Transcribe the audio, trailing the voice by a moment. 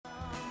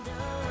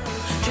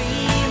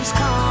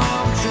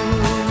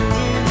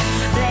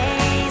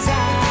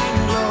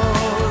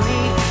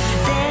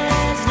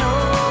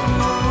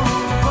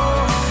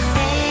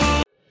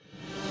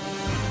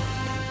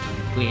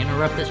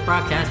interrupt this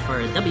broadcast for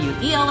a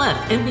WELF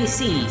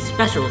NBC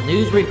Special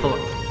News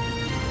Report.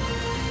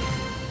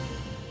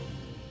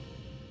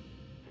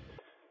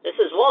 This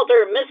is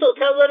Walter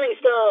Mistletoe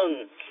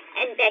Livingstone.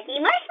 And Becky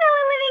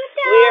Marshmallow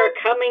Livingstone. We are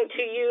coming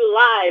to you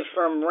live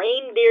from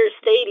Reindeer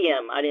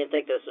Stadium. I didn't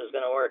think this was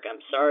going to work.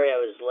 I'm sorry I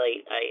was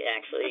late. I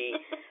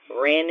actually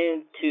ran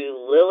into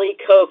Lily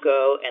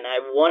Coco, and I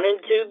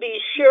wanted to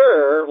be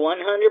sure 100%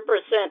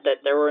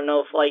 that there were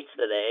no flights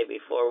today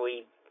before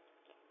we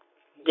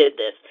did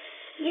this.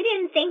 You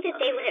didn't think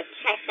that they would have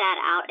checked that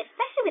out,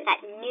 especially with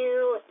that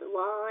new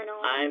law and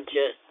all? I'm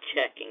just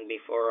checking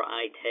before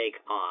I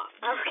take off.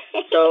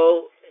 Okay.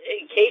 So,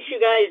 in case you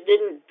guys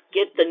didn't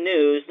get the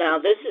news, now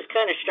this is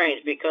kind of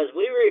strange because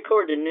we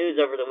record the news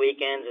over the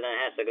weekends and it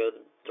has to go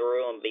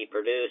through and be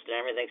produced and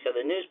everything, so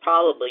the news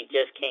probably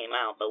just came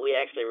out, but we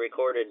actually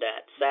recorded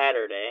that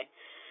Saturday,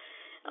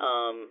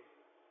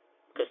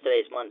 because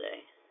today's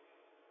Monday.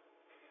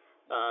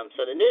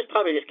 So the news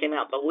probably just came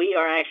out, but we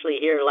are actually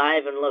here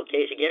live in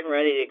location, getting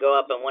ready to go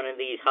up in one of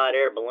these hot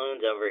air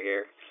balloons over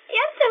here.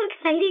 Yeah, so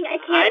exciting. I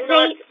can't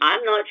wait.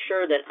 I'm not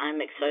sure that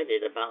I'm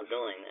excited about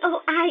doing this.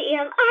 Oh, I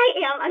am.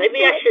 Maybe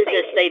so I should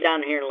excited. just stay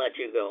down here and let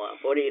you go up.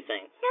 What do you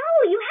think? No,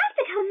 you have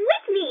to come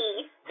with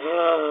me.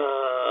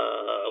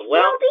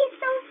 Well, it'll be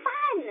so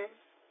fun.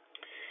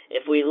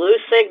 if we lose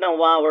signal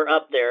while we're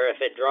up there,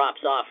 if it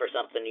drops off or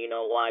something, you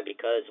know why,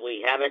 because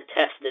we haven't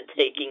tested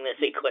taking this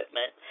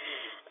equipment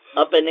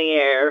up in the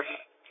air.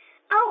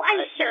 Oh,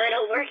 I'm sure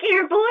it'll work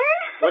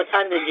airborne. What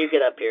time did you get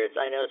up here?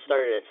 I know it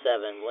started at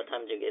 7. What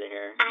time did you get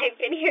here? I've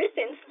been here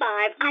since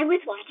 5. I was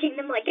watching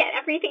them get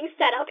everything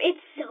set up. It's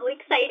so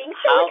exciting,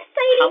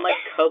 exciting. How much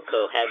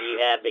cocoa have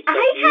you had? Because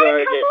you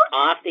are just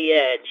off the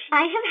edge.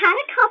 I have had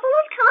a couple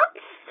of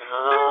cups.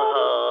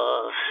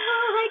 Oh,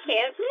 I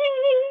can't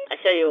breathe.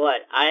 I tell you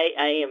what,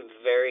 I am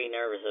very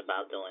nervous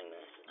about doing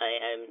this. I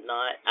am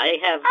not. I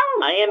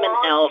am an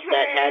elf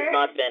that has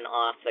not been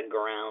off the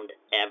ground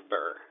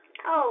ever.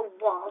 Oh,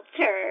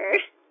 Walter.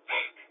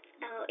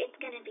 Oh, it's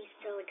going to be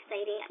so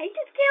exciting. I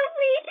just can't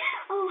wait.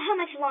 Oh, how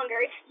much longer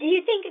do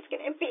you think it's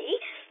going to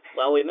be?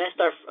 Well, we missed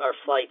our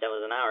flight. That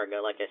was an hour ago.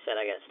 Like I said,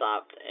 I got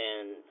stopped,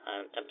 and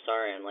I'm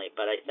sorry I'm late.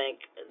 But I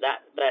think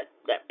that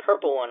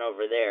purple one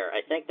over there, I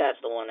think that's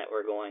the one that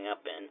we're going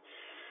up in.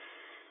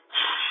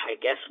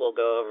 I guess we'll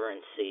go over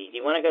and see. Do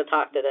you want to go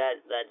talk to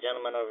that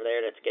gentleman over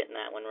there that's getting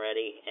that one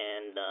ready?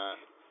 And,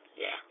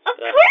 yeah. Of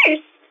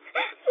course.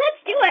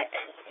 Let's do it.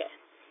 Okay.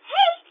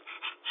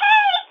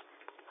 Hey!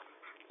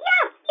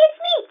 Yeah, it's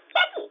me,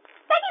 Becky.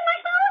 Becky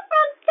Marshmallow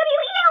from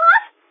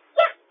WELF.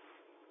 Yeah.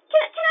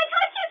 Can I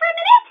talk to you for a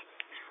minute?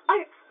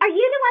 Are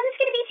you the one that's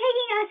going to be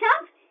taking us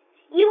up?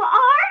 You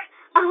are?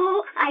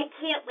 Oh, I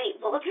can't wait.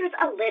 Walter's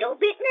a little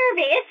bit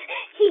nervous.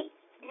 He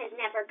has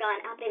never gone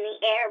up in the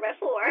air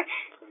before.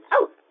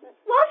 Oh,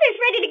 Walter's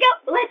ready to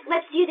go.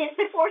 Let's do this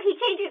before he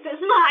changes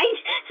his mind.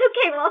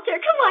 Okay, Walter,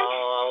 come on.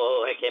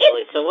 Oh, I can't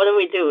believe. So what do?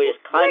 We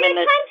just climb in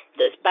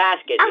this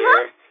basket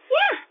here.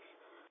 Yeah.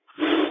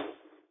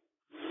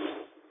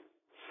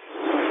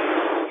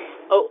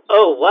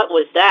 Oh, what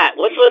was that?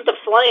 What's with the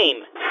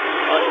flame?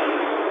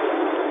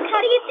 How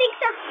do you think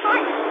the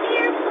hot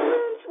air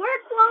balloons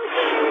work,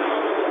 Walter?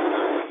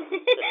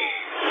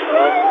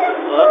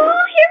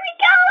 Oh, here we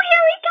go.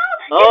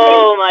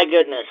 Oh, my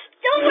goodness.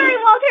 Don't worry,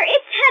 Walter,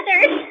 it's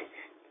tethered.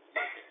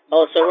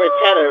 Oh, so we're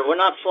tethered. We're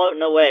not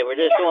floating away. We're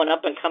just going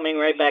up and coming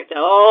right back down.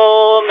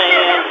 Oh,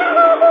 man.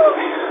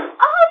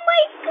 Oh,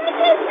 my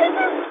goodness. This is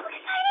so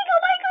exciting. Oh,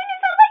 my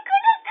goodness.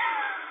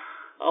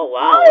 Oh,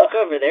 wow. Look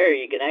over there.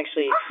 You can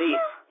actually see.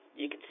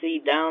 You can see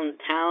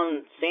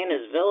downtown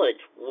Santa's Village.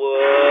 Whoa.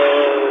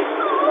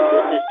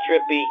 This is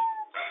trippy.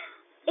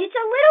 It's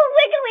a little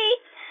wiggly.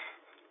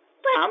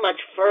 But how much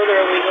further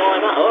are we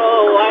going up?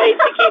 Oh, why did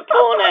you keep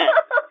pulling that?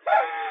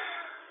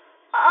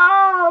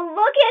 Oh,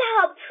 look at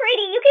how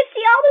pretty. You can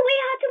see all the way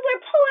out to where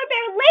Polar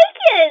Bear Lake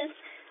is.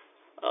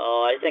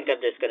 Oh, I think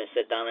I'm just going to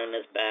sit down in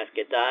this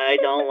basket. I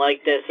don't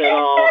like this at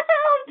all.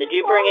 Did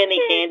you bring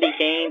any candy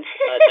canes?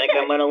 I think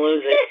I'm going to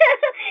lose it.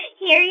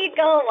 Here you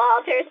go,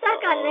 Walter. Suck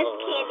on this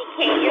candy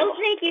cane. It'll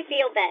make you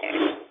feel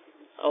better.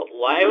 Oh,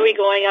 why are we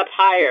going up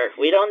higher?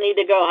 We don't need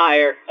to go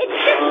higher. It's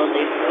just,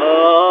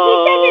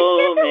 oh, he says it's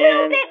just a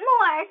little bit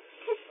more.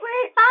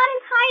 We're about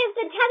as high as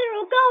the tether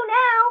will go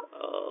now.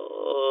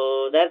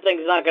 Oh, that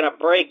thing's not going to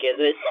break, is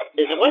it?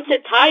 What's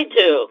it tied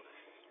to?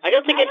 I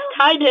don't think it's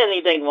tied to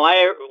anything.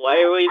 Why are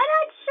we... I'm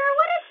not sure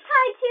what it's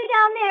tied to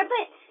down there,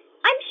 but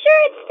I'm sure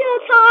it's still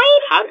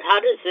tied. How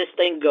does this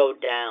thing go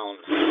down?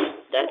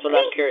 That's what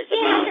I'm curious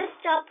about. They have to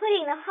stop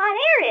putting the hot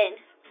air in.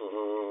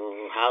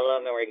 Oh, how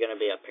long are we going to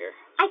be up here?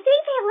 I think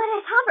they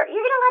let us hover. You're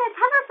going to let us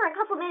hover for a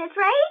couple minutes,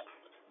 right?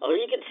 Oh,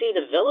 you can see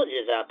the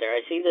villages out there. I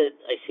see the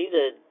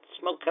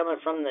smoke coming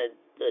from the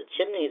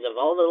chimneys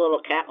of all the little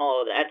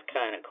Oh, that's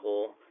kind of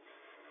cool.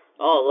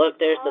 Oh,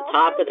 look, there's the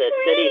top of the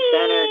city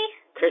center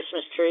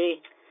Christmas tree.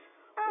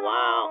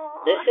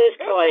 Wow. This is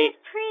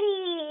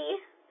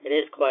pretty. It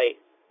is quite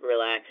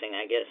relaxing,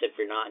 I guess, if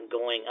you're not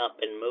going up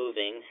and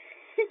moving.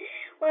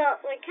 Well,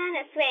 we kind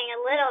of swing a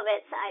little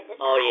bit side to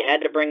side. Oh, you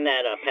had to bring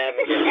that up,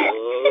 haven't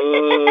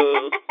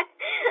you?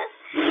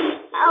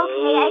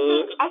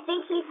 Okay, I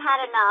think he's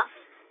had enough.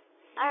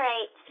 All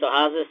right. So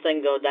how's this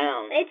thing go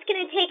down? It's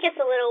going to take us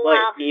a little What,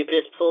 while. you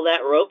just pull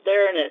that rope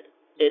there and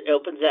it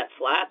opens that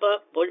flap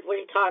up? What are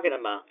you talking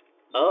about?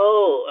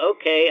 Oh,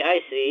 okay,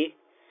 I see.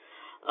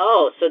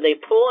 Oh, so they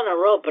pull on a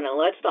rope and it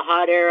lets the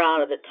hot air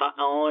out of the top.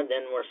 Oh, and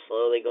then we're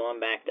slowly going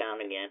back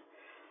down again.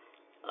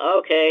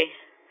 Okay.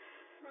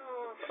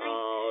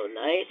 Oh,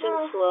 nice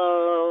and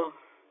slow.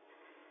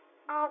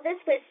 Oh, this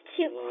was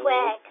too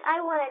quick. I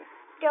want to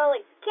go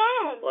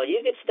again. Well,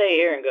 you could stay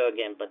here and go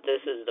again, but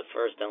this is the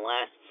first and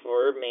last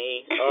for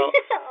me. Oh,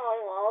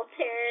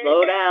 Walter.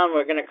 Slow down.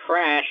 We're going to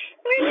crash.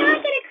 We're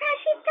not going to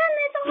crash. He's done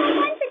this a whole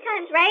bunch of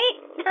times, right?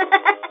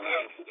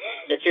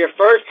 It's your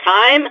first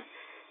time?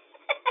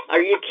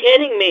 Are you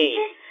kidding me?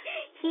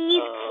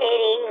 He's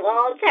kidding,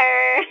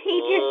 Walter. He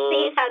just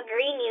sees how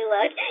green you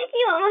look.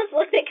 You almost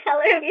look the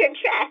color of your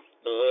dress.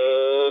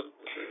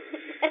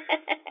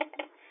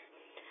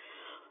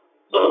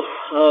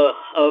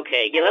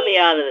 Okay. Let me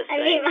out of this thing.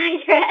 I mean, my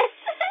dress.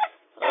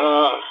 Come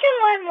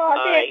on, Walter.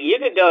 All right, you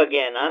can go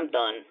again. I'm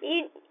done.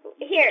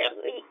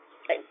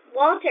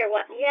 Walter,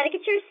 you got to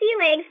get your sea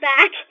legs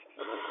back.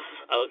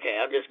 Okay,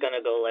 I'm just going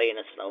to go lay in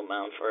a snow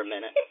mound for a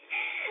minute.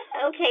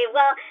 Okay,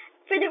 well,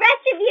 for the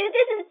rest of you,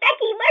 this is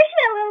Becky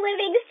Marshmallow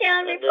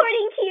Livingstone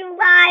reporting to you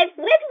live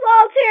with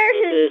Walter.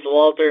 This is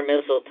Walter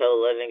Mistletoe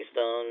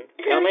Livingstone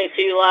coming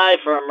to you live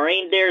from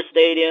Reindeer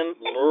Stadium.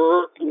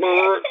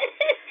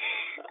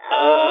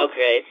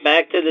 Okay,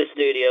 back to the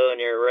studio and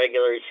your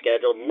regularly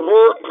scheduled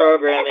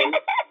programming.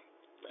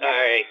 All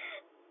right,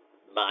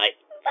 bye.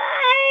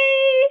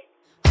 Bye.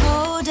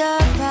 Hold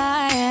up,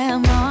 I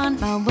am on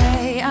my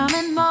way. I'm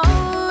in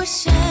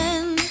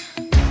motion.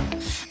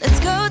 Let's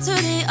go to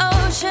the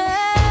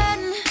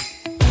ocean.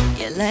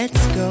 Yeah,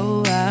 let's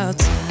go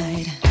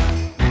outside.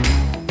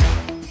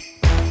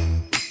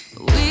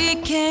 We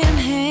can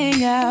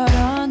hang out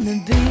on the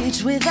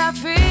beach without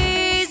freezing.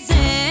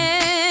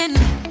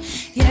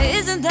 Yeah,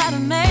 isn't that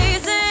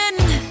amazing?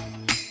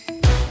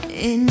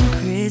 In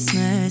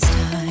Christmas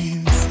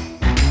times,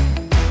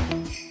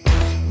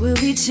 we'll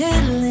be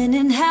chilling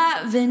and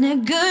having a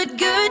good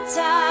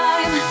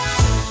time.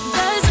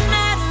 Doesn't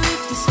matter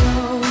if the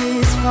snow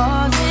is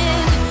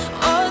falling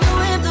or the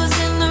wind blows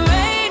and the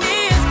rain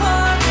is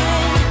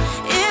pouring.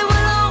 It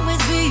will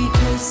always be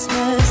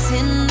Christmas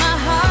in my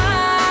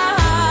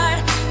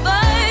heart.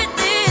 But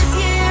this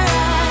year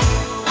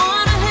I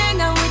wanna hang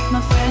out with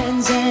my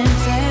friends and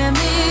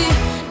family,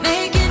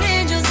 making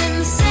angels in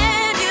the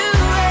sand. You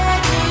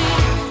ready?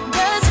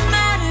 Doesn't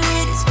matter,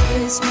 it is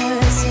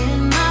Christmas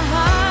in my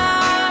heart.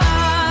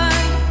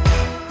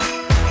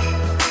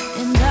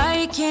 And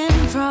I can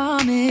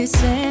promise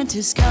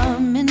Santa's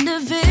coming to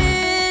visit.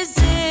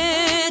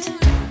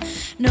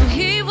 No,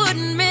 he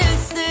wouldn't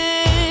miss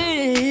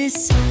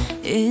this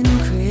in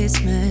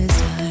Christmas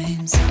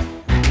times.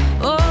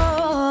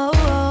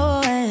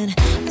 Oh, and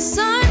the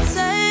sun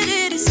said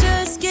it is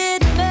just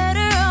getting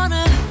better on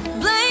a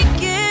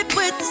blanket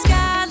with the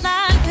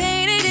skyline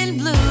painted in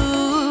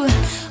blue.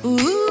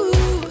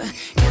 Ooh,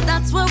 yeah,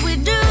 that's what we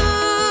do.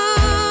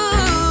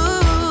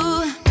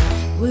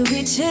 We'll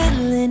be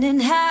chilling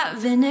and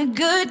having a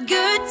good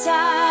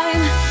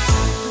time.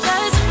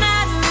 Doesn't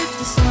matter if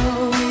the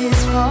snow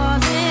is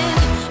falling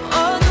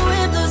or the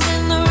wind blows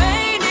and the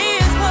rain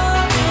is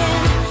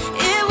pouring.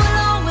 It will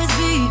always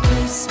be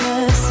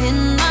Christmas in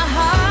my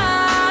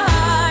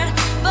heart.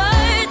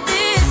 But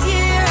this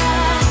year I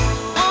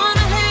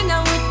wanna hang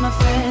out with my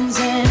friends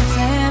and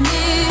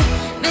family,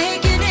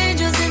 making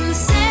angels in the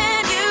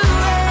sand. You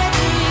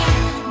ready?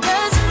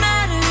 Doesn't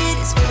matter, it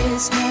is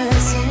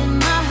Christmas in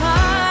my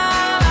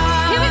heart.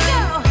 Here we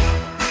go.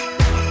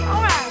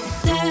 All right.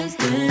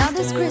 Now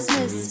this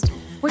Christmas,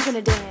 we're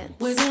gonna dance.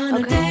 We're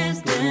gonna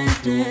dance.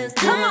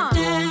 Come on.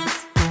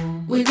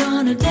 We're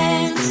gonna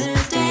dance.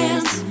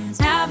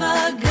 Have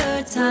a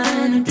good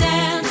time.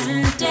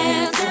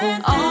 Dance.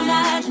 All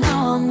night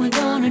long, we're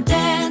gonna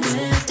dance.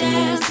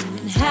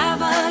 And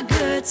have a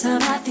good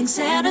time. I think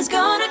Santa's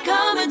gonna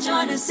come and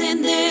join us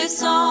in this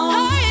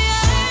song. Hey!